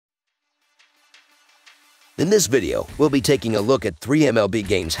In this video, we'll be taking a look at 3 MLB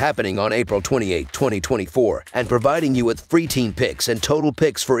games happening on April 28, 2024, and providing you with free team picks and total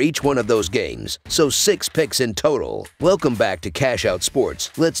picks for each one of those games, so 6 picks in total. Welcome back to Cash Out Sports.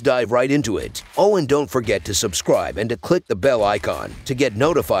 Let's dive right into it. Oh, and don't forget to subscribe and to click the bell icon to get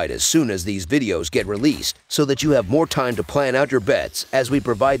notified as soon as these videos get released, so that you have more time to plan out your bets as we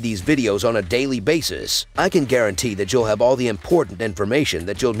provide these videos on a daily basis. I can guarantee that you'll have all the important information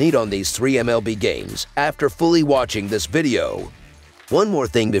that you'll need on these 3 MLB games after fully watching this video. One more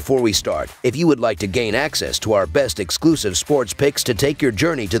thing before we start. If you would like to gain access to our best exclusive sports picks to take your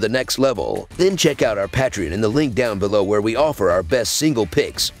journey to the next level, then check out our Patreon in the link down below, where we offer our best single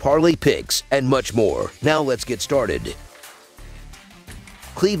picks, parlay picks, and much more. Now let's get started.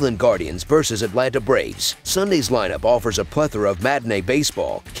 Cleveland Guardians versus Atlanta Braves. Sunday's lineup offers a plethora of matinee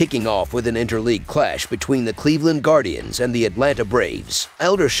baseball, kicking off with an interleague clash between the Cleveland Guardians and the Atlanta Braves.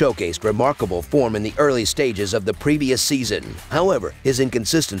 Elder showcased remarkable form in the early stages of the previous season. However, his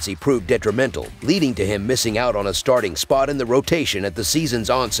inconsistency proved detrimental, leading to him missing out on a starting spot in the rotation at the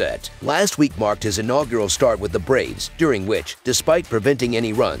season's onset. Last week marked his inaugural start with the Braves, during which, despite preventing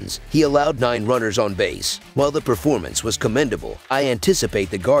any runs, he allowed 9 runners on base. While the performance was commendable, I anticipate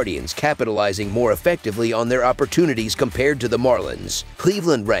the Guardians capitalizing more effectively on their opportunities compared to the Marlins.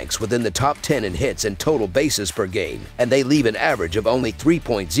 Cleveland ranks within the top 10 in hits and total bases per game, and they leave an average of only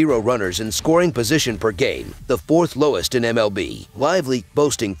 3.0 runners in scoring position per game, the 4th lowest in MLB. Lively,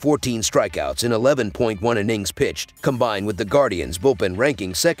 boasting 14 strikeouts in 11.1 innings pitched, combined with the Guardians' bullpen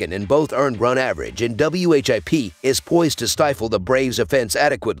ranking 2nd in both earned run average and WHIP, is poised to stifle the Braves' offense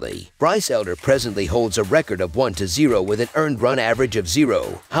adequately. Bryce Elder presently holds a record of 1-0 with an earned run average of 0.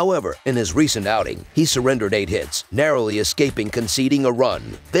 However, in his recent outing, he surrendered 8 hits, narrowly escaping conceding a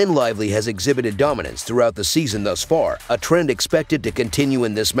run. Ben Lively has exhibited dominance throughout the season thus far, a trend expected to continue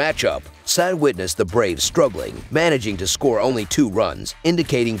in this matchup. Sad witnessed the Braves struggling, managing to score only 2 runs,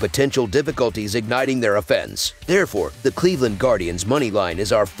 indicating potential difficulties igniting their offense. Therefore, the Cleveland Guardians' money line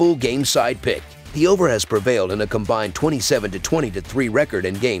is our full game side pick. The over has prevailed in a combined 27-20-3 record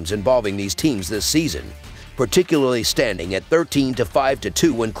in games involving these teams this season, particularly standing at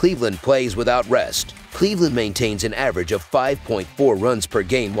 13-5-2 when Cleveland plays without rest. Cleveland maintains an average of 5.4 runs per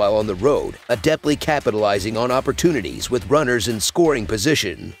game while on the road, adeptly capitalizing on opportunities with runners in scoring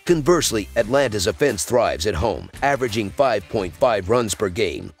position. Conversely, Atlanta's offense thrives at home, averaging 5.5 runs per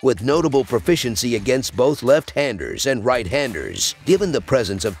game, with notable proficiency against both left-handers and right-handers. Given the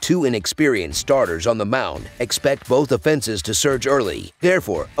presence of 2 inexperienced starters on the mound, expect both offenses to surge early.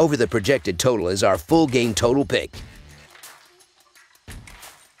 Therefore, over the projected total is our full game total pick.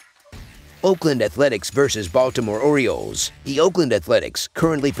 Oakland Athletics versus Baltimore Orioles. The Oakland Athletics,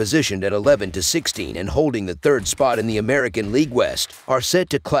 currently positioned at 11-16 and holding the 3rd spot in the American League West, are set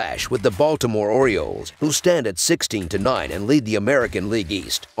to clash with the Baltimore Orioles, who stand at 16-9 and lead the American League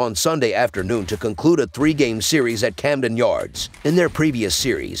East, on Sunday afternoon to conclude a 3-game series at Camden Yards. In their previous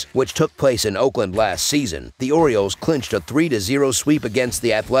series, which took place in Oakland last season, the Orioles clinched a 3-0 sweep against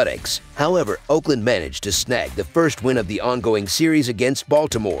the Athletics. However, Oakland managed to snag the first win of the ongoing series against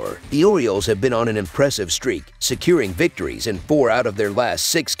Baltimore. The Orioles have been on an impressive streak, securing victories in 4 out of their last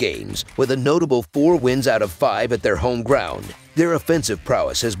 6 games, with a notable 4 wins out of 5 at their home ground. Their offensive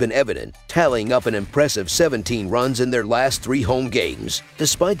prowess has been evident, tallying up an impressive 17 runs in their last 3 home games.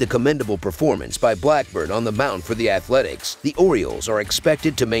 Despite the commendable performance by Blackburn on the mound for the Athletics, the Orioles are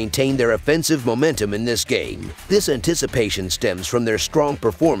expected to maintain their offensive momentum in this game. This anticipation stems from their strong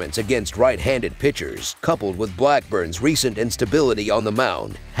performance against right-handed pitchers, coupled with Blackburn's recent instability on the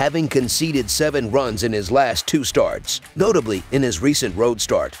mound, having conceded 7 runs in his last 2 starts. Notably, in his recent road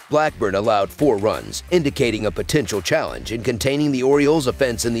start, Blackburn allowed 4 runs, indicating a potential challenge in containing the Orioles'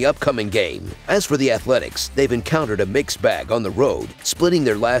 offense in the upcoming game. As for the Athletics, they've encountered a mixed bag on the road, splitting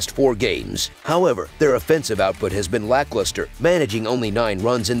their last 4 games. However, their offensive output has been lackluster, managing only 9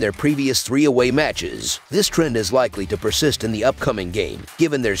 runs in their previous 3 away matches. This trend is likely to persist in the upcoming game,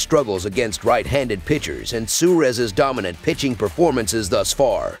 given their struggles against right-handed pitchers and Suarez's dominant pitching performances thus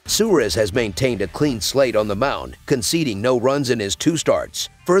far. Suarez has maintained a clean slate on the mound, conceding no runs in his 2 starts.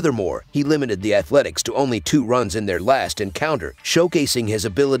 Furthermore, he limited the Athletics to only 2 runs in their last encounter, showcasing his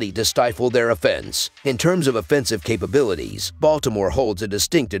ability to stifle their offense. In terms of offensive capabilities, Baltimore holds a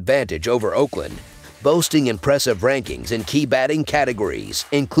distinct advantage over Oakland. boasting impressive rankings in key batting categories,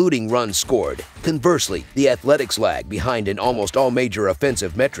 including runs scored. Conversely, the Athletics lag behind in almost all major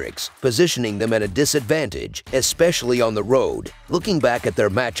offensive metrics, positioning them at a disadvantage, especially on the road. Looking back at their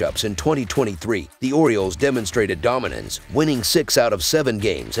matchups in 2023, the Orioles demonstrated dominance, winning 6 out of 7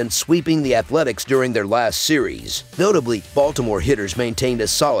 games and sweeping the Athletics during their last series. Notably, Baltimore hitters maintained a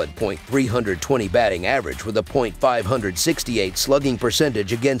solid .320 batting average with a .568 slugging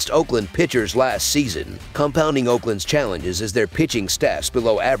percentage against Oakland pitchers last season. Compounding Oakland's challenges is their pitching staff's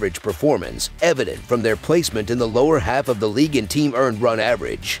below-average performance, evident from their placement in the lower half of the league in team earned run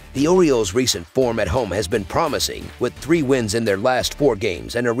average. The Orioles' recent form at home has been promising, with 3 wins in their last 4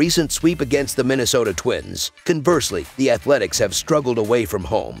 games and a recent sweep against the Minnesota Twins. Conversely, the Athletics have struggled away from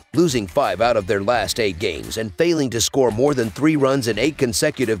home, losing 5 out of their last 8 games and failing to score more than 3 runs in 8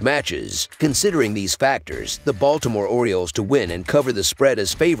 consecutive matches. Considering these factors, the Baltimore Orioles to win and cover the spread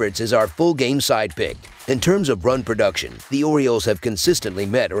as favorites is our full game side pick. In terms of run production, the Orioles have consistently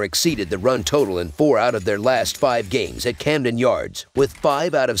met or exceeded the run total in 4 out of their last 5 games at Camden Yards, with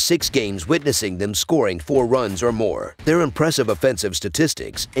 5 out of 6 games witnessing them scoring 4 runs or more. Their impressive offensive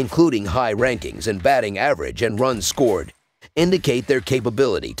statistics, including high rankings in batting average and runs scored, indicate their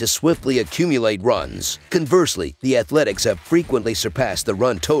capability to swiftly accumulate runs. Conversely, the Athletics have frequently surpassed the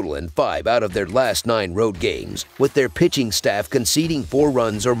run total in 5 out of their last 9 road games, with their pitching staff conceding 4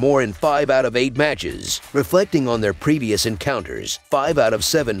 runs or more in 5 out of 8 matches. Reflecting on their previous encounters, 5 out of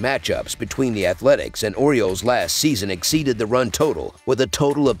 7 matchups between the Athletics and Orioles last season exceeded the run total, with a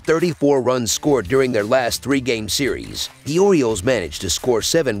total of 34 runs scored during their last 3-game series. The Orioles managed to score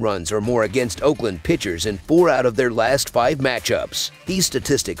 7 runs or more against Oakland pitchers in 4 out of their last 5 matchups. These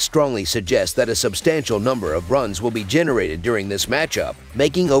statistics strongly suggest that a substantial number of runs will be generated during this matchup,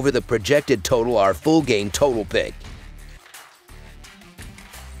 making over the projected total our full game total pick.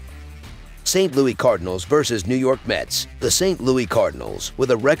 St. Louis Cardinals versus New York Mets. The St. Louis Cardinals,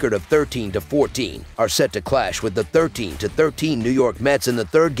 with a record of 13-14, are set to clash with the 13-13 New York Mets in the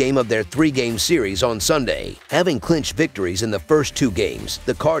 3rd game of their 3-game series on Sunday. Having clinched victories in the first 2 games,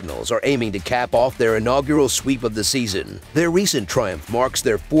 the Cardinals are aiming to cap off their inaugural sweep of the season. Their recent triumph marks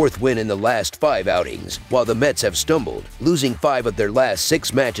their 4th win in the last 5 outings, while the Mets have stumbled, losing 5 of their last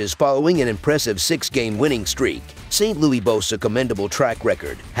 6 matches following an impressive 6-game winning streak. St. Louis boasts a commendable track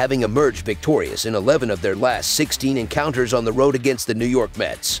record, having emerged victorious in 11 of their last 16 encounters on the road against the New York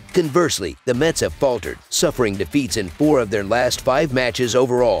Mets. Conversely, the Mets have faltered, suffering defeats in 4 of their last 5 matches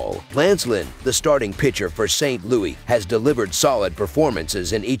overall. Lance Lynn, the starting pitcher for St. Louis, has delivered solid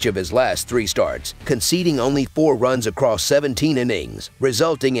performances in each of his last 3 starts, conceding only 4 runs across 17 innings,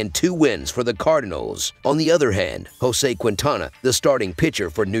 resulting in 2 wins for the Cardinals. On the other hand, Jose Quintana, the starting pitcher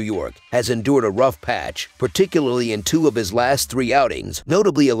for New York, has endured a rough patch, particularly in 2 of his last 3 outings,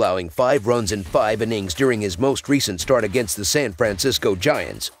 notably allowing 5 runs in 5 innings during his most recent start against the San Francisco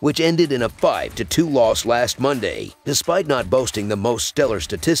Giants, which ended in a 5-2 loss last Monday. Despite not boasting the most stellar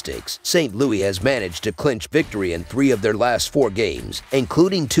statistics, St. Louis has managed to clinch victory in 3 of their last 4 games,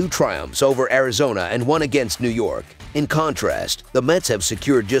 including 2 triumphs over Arizona and 1 against New York. In contrast, the Mets have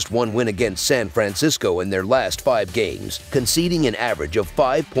secured just 1 win against San Francisco in their last 5 games, conceding an average of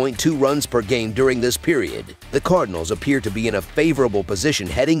 5.2 runs per game during this period. The Cardinals appear to be in a favorable position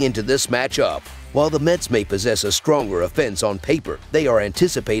heading into this matchup. While the Mets may possess a stronger offense on paper, they are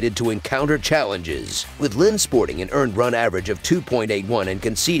anticipated to encounter challenges. With Lynn sporting an earned run average of 2.81 and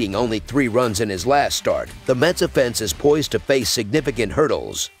conceding only 3 runs in his last start, the Mets' offense is poised to face significant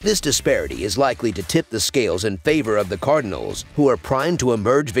hurdles. This disparity is likely to tip the scales in favor of the Cardinals, who are primed to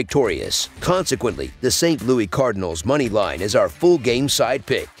emerge victorious. Consequently, the St. Louis Cardinals' money line is our full game side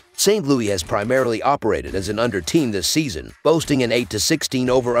pick. St. Louis has primarily operated as an under team this season, boasting an 8-16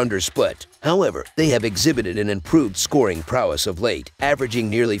 over-under split. However, they have exhibited an improved scoring prowess of late, averaging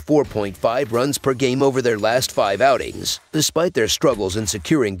nearly 4.5 runs per game over their last 5 outings. Despite their struggles in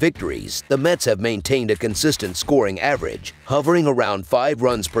securing victories, the Mets have maintained a consistent scoring average, hovering around 5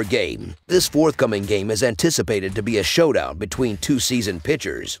 runs per game. This forthcoming game is anticipated to be a showdown between 2 seasoned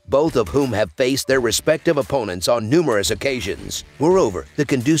pitchers, both of whom have faced their respective opponents on numerous occasions. Moreover, the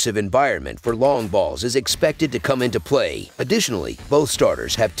conducive environment for long balls is expected to come into play. Additionally, both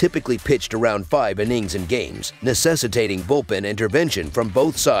starters have typically pitched around 5 innings in games, necessitating bullpen intervention from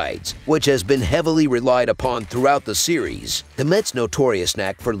both sides, which has been heavily relied upon throughout the series. The Mets' notorious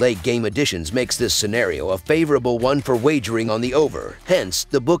knack for late-game additions makes this scenario a favorable one for wagering on the over. Hence,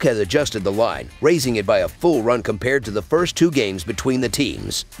 the book has adjusted the line, raising it by a full run compared to the first 2 games between the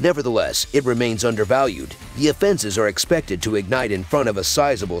teams. Nevertheless, it remains undervalued. The offenses are expected to ignite in front of a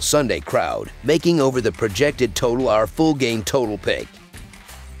sizable Sunday crowd, making over the projected total our full game total pick.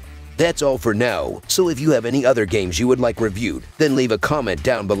 That's all for now, so if you have any other games you would like reviewed, then leave a comment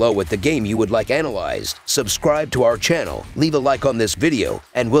down below with the game you would like analyzed. Subscribe to our channel, leave a like on this video,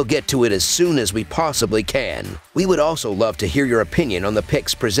 and we'll get to it as soon as we possibly can. We would also love to hear your opinion on the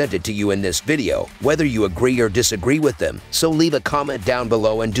picks presented to you in this video, whether you agree or disagree with them, so leave a comment down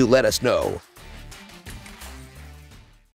below and do let us know.